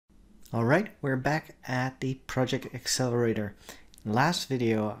Alright, we're back at the Project Accelerator. In the last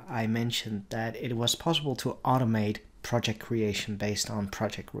video, I mentioned that it was possible to automate project creation based on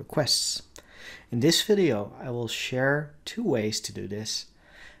project requests. In this video, I will share two ways to do this.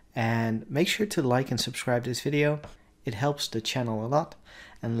 And make sure to like and subscribe to this video. It helps the channel a lot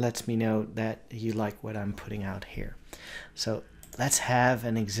and lets me know that you like what I'm putting out here. So let's have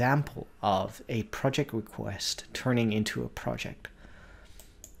an example of a project request turning into a project.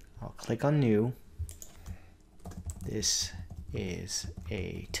 I'll click on New. This is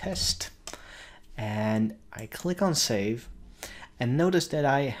a test. And I click on Save. And notice that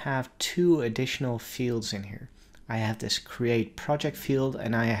I have two additional fields in here. I have this Create Project field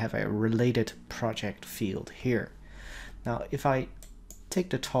and I have a Related Project field here. Now, if I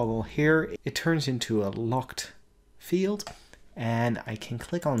take the toggle here, it turns into a locked field. And I can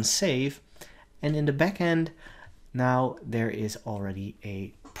click on Save. And in the back end, now there is already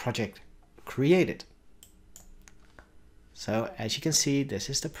a project created. So as you can see, this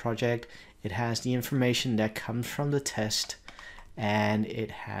is the project. It has the information that comes from the test, and it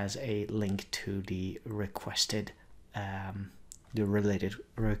has a link to the requested, the related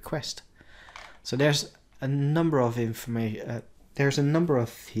request. So there's a number of information. There's a number of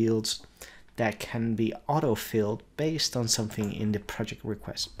fields that can be auto-filled based on something in the project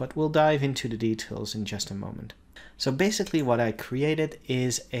request, but we'll dive into the details in just a moment. So basically what I created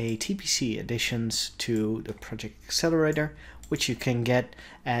is a TPC additions to the Project Accelerator, which you can get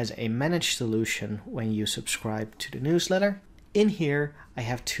as a managed solution when you subscribe to the newsletter. In here, I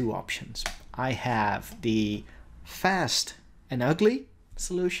have two options. I have the fast and ugly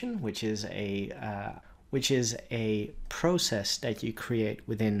solution, which is a process that you create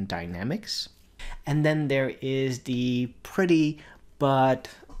within Dynamics. And then there is the pretty but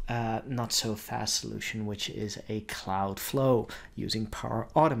not so fast solution, which is a cloud flow using Power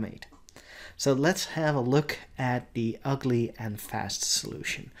Automate. So let's have a look at the ugly and fast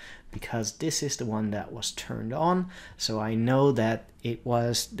solution, because this is the one that was turned on. So I know that it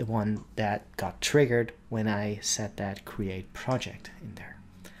was the one that got triggered when I set that create project in there.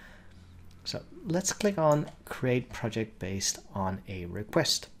 So let's click on create project based on a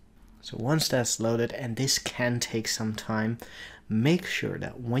request. So once that's loaded, and this can take some time, make sure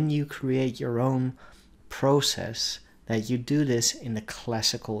that when you create your own process that you do this in the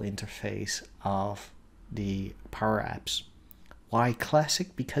classical interface of the Power Apps. Why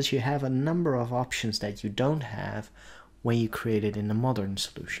classic? Because you have a number of options that you don't have when you create it in the modern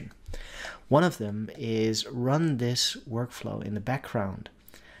solution. One of them is run this workflow in the background.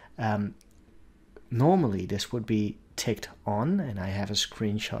 Normally this would be ticked on, and I have a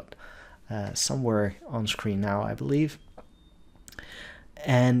screenshot somewhere on screen now, I believe.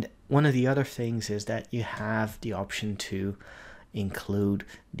 And one of the other things is that you have the option to include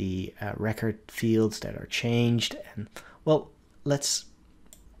the record fields that are changed. And well, let's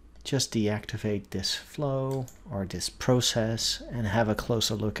just deactivate this flow or this process and have a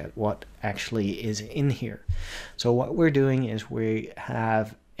closer look at what actually is in here. So what we're doing is we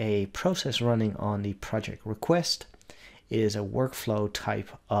have a process running on the project request. It is a workflow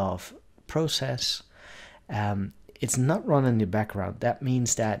type of process. It's not run in the background. That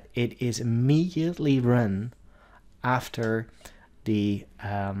means that it is immediately run after the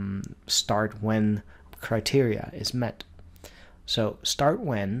start when criteria is met. So start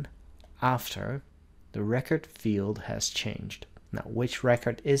when after the record field has changed. Now, which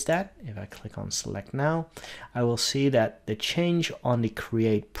record is that? If I click on select now, I will see that the change on the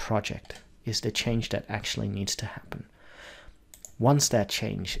create project is the change that actually needs to happen. Once that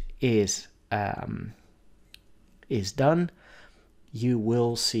change is done, you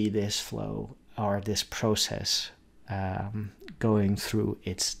will see this flow or this process going through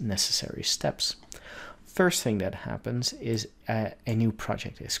its necessary steps. First thing that happens is a new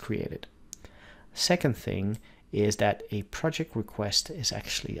project is created. Second thing is that a project request is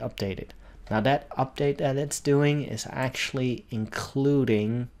actually updated. Now that update that it's doing is actually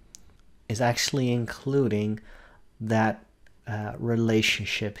including that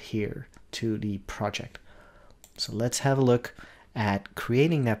relationship here to the project. So let's have a look at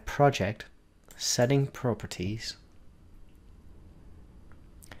creating that project, setting properties.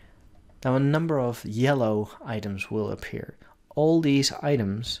 Now a number of yellow items will appear. All these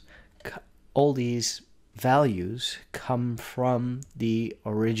items, all these values come from the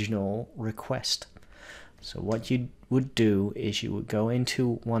original request. So what you would do is you would go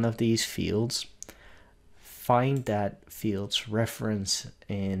into one of these fields, find that field's reference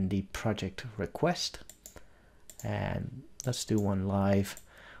in the project request, and let's do one live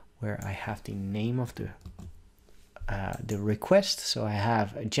where I have the name of the the request. So I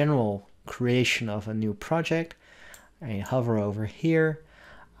have a general creation of a new project. I hover over here,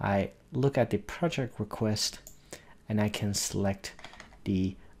 I look at the project request, and I can select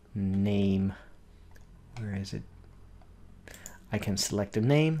the name. Where is it? I can select the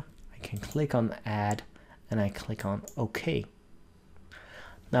name, I can click on add, and I click on OK.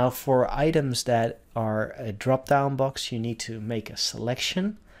 Now for items that are a drop-down box, you need to make a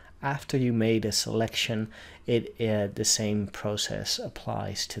selection. After you made a selection, the same process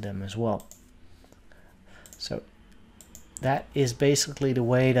applies to them as well. So that is basically the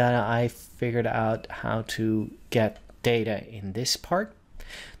way that I figured out how to get data in this part.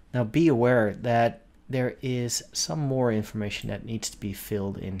 Now be aware that there is some more information that needs to be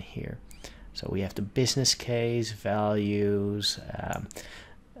filled in here. So we have the business case, values,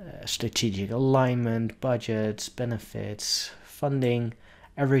 strategic alignment, budgets, benefits, funding.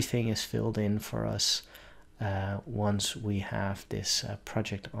 Everything is filled in for us once we have this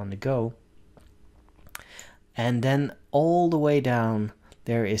project on the go. And then all the way down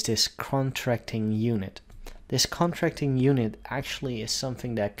there is this contracting unit. This contracting unit actually is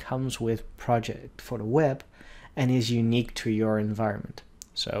something that comes with Project for the Web and is unique to your environment.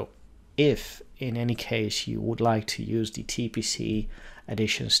 So if in any case you would like to use the TPC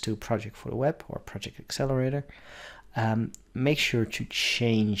additions to Project for the Web or Project Accelerator, make sure to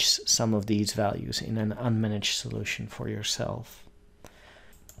change some of these values in an unmanaged solution for yourself.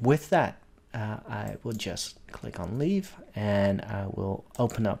 With that, I will just click on leave and I will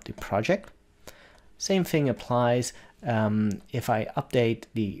open up the project. Same thing applies. If I update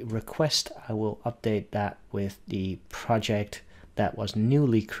the request, I will update that with the project that was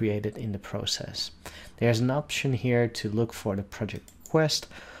newly created in the process. There's an option here to look for the project request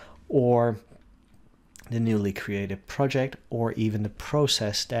or the newly created project or even the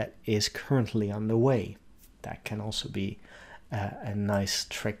process that is currently on the way. That can also be a nice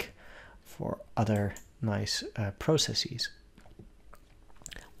trick for other nice processes.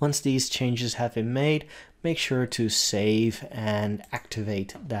 Once these changes have been made, make sure to save and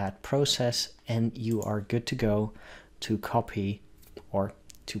activate that process and you are good to go to copy or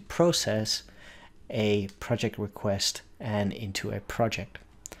to process a project request and into a project.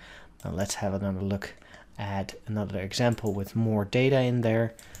 Now let's have another look at another example with more data in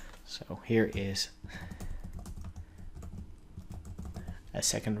there. So here is a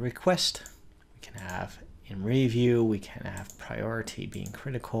second request. We can have in review, we can have priority being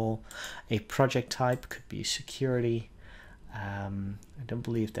critical. A project type could be security. I don't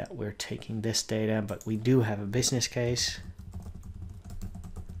believe that we're taking this data, but we do have a business case.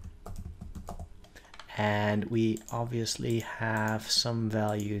 And we obviously have some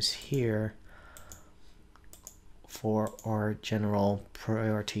values here for our general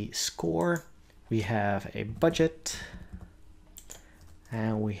priority score. We have a budget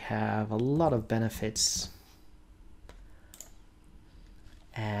and we have a lot of benefits.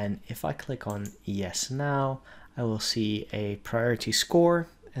 And if I click on yes now, I will see a priority score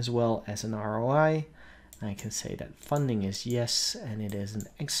as well as an ROI. I can say that funding is yes, and it is an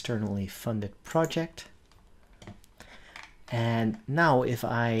externally funded project. And now if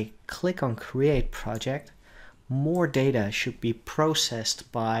I click on create project, more data should be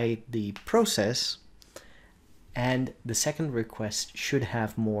processed by the process, and the second request should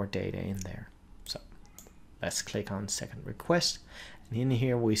have more data in there. So let's click on second request. And in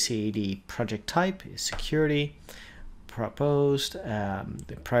here we see the project type is security, proposed,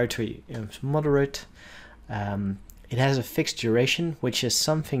 the priority is moderate. It has a fixed duration, which is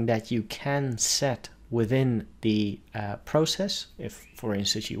something that you can set within the process. If, for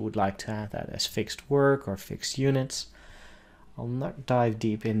instance, you would like to have that as fixed work or fixed units. I'll not dive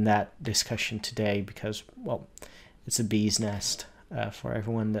deep in that discussion today because, well, it's a bee's nest for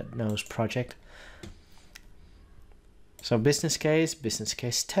everyone that knows project. So business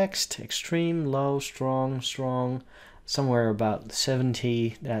case text, extreme, low, strong, strong, somewhere about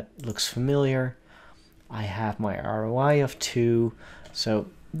 70, that looks familiar. I have my ROI of 2, so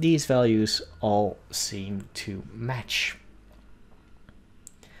these values all seem to match.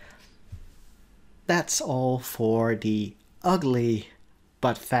 That's all for the ugly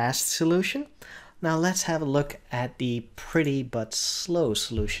but fast solution. Now let's have a look at the pretty but slow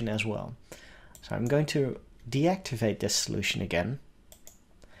solution as well. So I'm going to deactivate this solution again,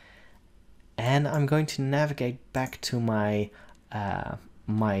 and I'm going to navigate back to my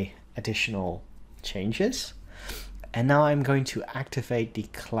my additional changes, and now I'm going to activate the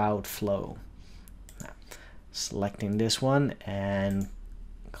cloud flow. Now, selecting this one and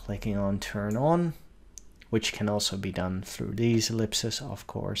clicking on turn on, which can also be done through these ellipses, of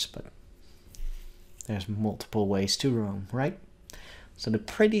course, but There's multiple ways to Rome, right? So the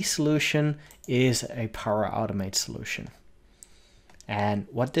pretty solution is a Power Automate solution. And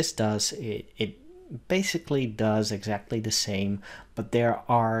what this does, it basically does exactly the same, but there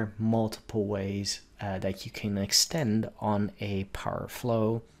are multiple ways that you can extend on a Power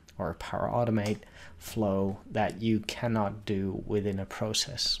Flow or a Power Automate flow that you cannot do within a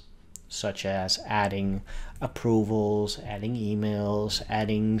process, such as adding approvals, adding emails,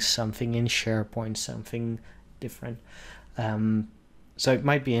 adding something in SharePoint, something different. So it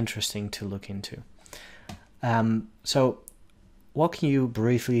might be interesting to look into. So walking you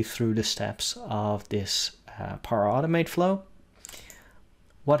briefly through the steps of this Power Automate flow.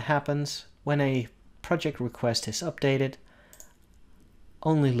 What happens when a project request is updated?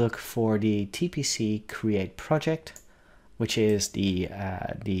 Only look for the TPC create project, which is the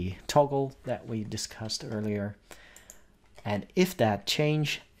toggle that we discussed earlier. And if that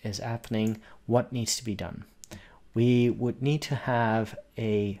change is happening, what needs to be done? We would need to have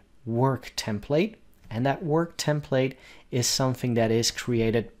a work template, and that work template is something that is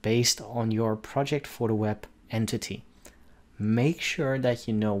created based on your project for the web entity. Make sure that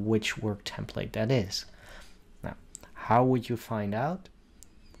you know which work template that is. Now, how would you find out?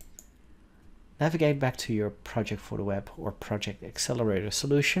 Navigate back to your project for the web or project accelerator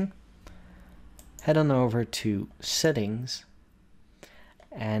solution. Head on over to settings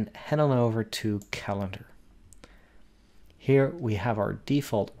and head on over to calendar. Here we have our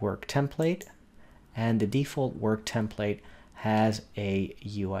default work template, and the default work template has a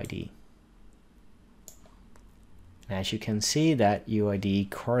UID. As you can see, that UID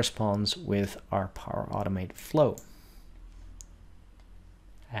corresponds with our Power Automate flow,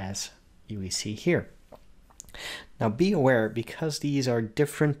 as we see here. Now be aware, because these are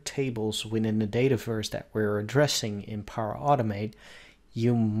different tables within the Dataverse that we're addressing in Power Automate,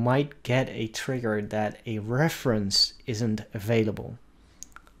 you might get a trigger that a reference isn't available.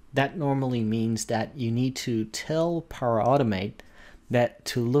 That normally means that you need to tell Power Automate that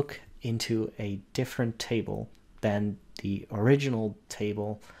to look into a different table than the original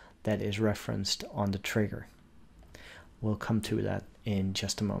table that is referenced on the trigger. We'll come to that in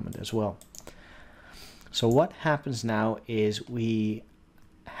just a moment as well. So what happens now is we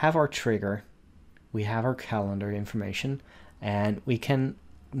have our trigger, we have our calendar information, and we can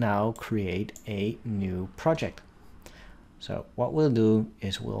now create a new project. So what we'll do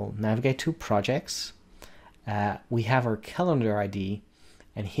is we'll navigate to projects. We have our calendar ID,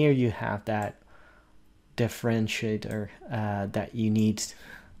 and here you have that differentiator that you need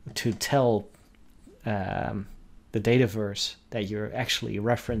to tell the Dataverse that you're actually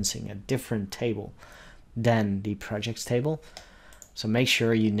referencing a different table than the projects table. So make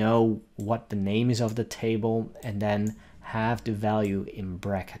sure you know what the name is of the table and then have the value in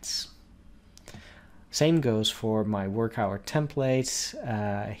brackets. Same goes for my work hour templates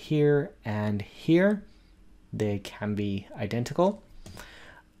here and here. They can be identical.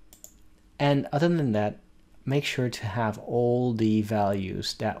 And other than that, make sure to have all the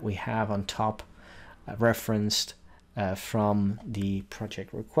values that we have on top referenced from the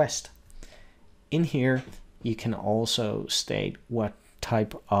project request. In here, you can also state what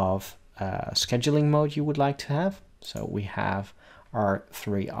type of scheduling mode you would like to have. So we have our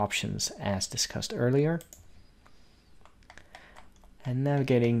 3 options as discussed earlier. And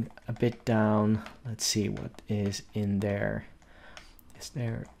navigating a bit down, let's see what is in there. Is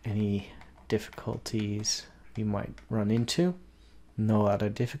there any difficulties we might run into? No other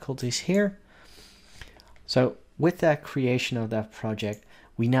difficulties here. So with that creation of that project,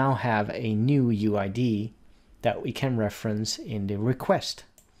 we now have a new UID that we can reference in the request.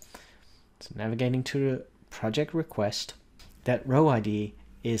 So navigating to the project request, that row ID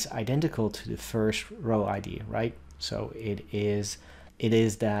is identical to the first row ID, right? So it is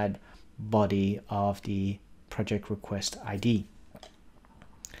that body of the project request ID.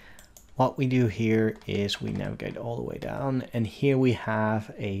 What we do here is we navigate all the way down, and here we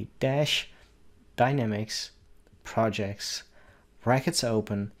have a dash dynamics projects brackets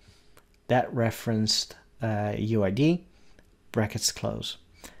open, that referenced UID, brackets close.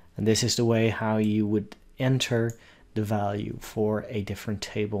 And this is the way how you would enter the value for a different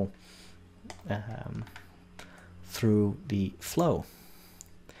table through the flow.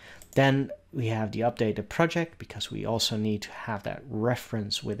 Then we have the updated project, because we also need to have that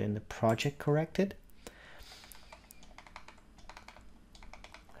reference within the project corrected.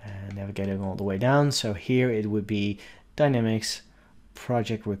 And navigating all the way down. So here it would be dynamics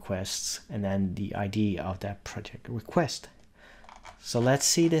project requests and then the ID of that project request. So let's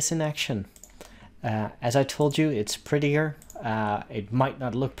see this in action. As I told you, it's prettier It might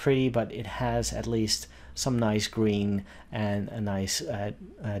not look pretty, but it has at least some nice green and a nice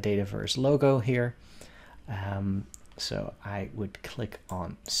Dataverse logo here. So I would click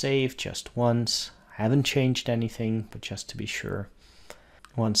on save just once. I haven't changed anything, but just to be sure.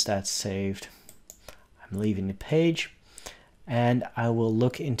 Once that's saved, I'm leaving the page, and I will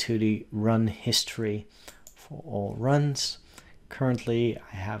look into the run history for all runs. Currently,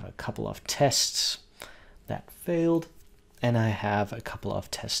 I have a couple of tests that failed, and I have a couple of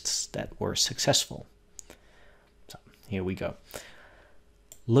tests that were successful. So here we go.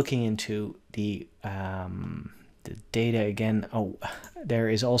 Looking into the data again. Oh, there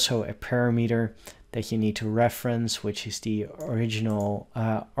is also a parameter that you need to reference, which is the original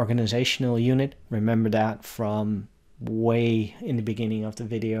organizational unit. Remember that from way in the beginning of the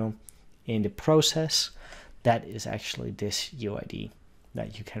video. In the process, that is actually this UID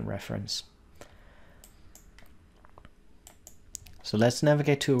that you can reference. So let's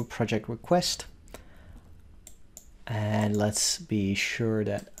navigate to a project request, and let's be sure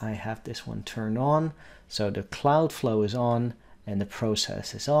that I have this one turned on. So the cloud flow is on and the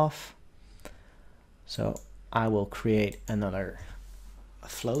process is off. So I will create another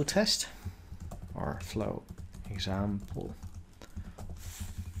flow test or flow example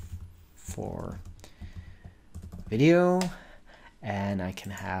for video, and I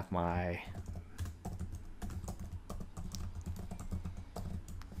can have my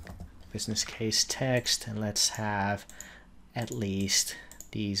business case text, and let's have at least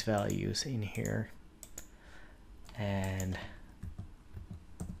these values in here, and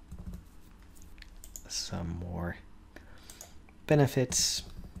some more benefits,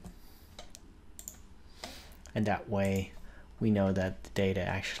 and that way we know that the data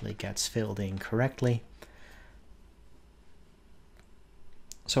actually gets filled in correctly.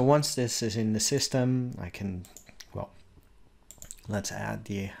 So once this is in the system, I can, well, let's add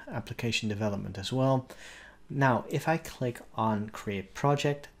the application development as well. Now, if I click on create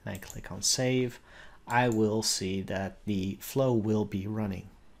project and I click on save, I will see that the flow will be running.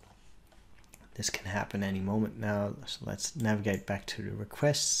 This can happen any moment now. So let's navigate back to the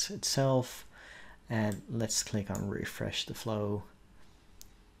requests itself, and let's click on refresh the flow.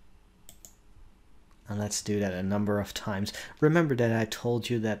 And let's do that a number of times. Remember that I told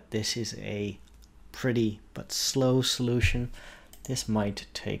you that this is a pretty but slow solution. This might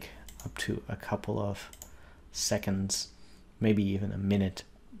take up to a couple of seconds, maybe even a minute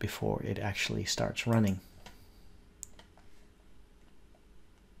before it actually starts running.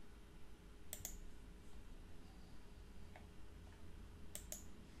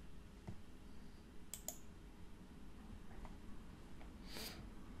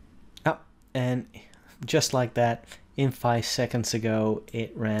 Oh, and just like that, in 5 seconds ago,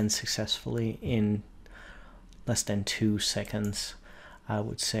 it ran successfully in less than 2 seconds, I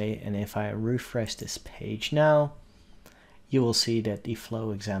would say. And if I refresh this page now, you will see that the flow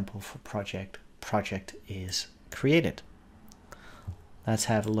example for project is created. Let's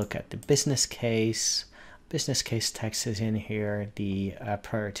have a look at the business case. Business case text is in here. The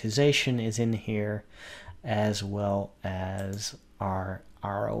prioritization is in here, as well as our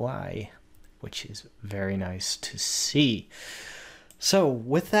ROI, which is very nice to see. So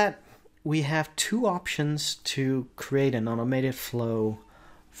with that, we have two options to create an automated flow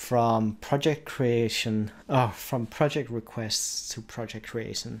from project creation, from project requests to project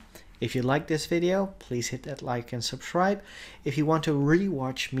creation. If you like this video, please hit that like and subscribe. If you want to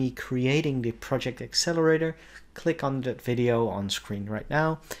rewatch me creating the project accelerator, click on that video on screen right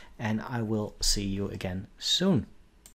now, and I will see you again soon.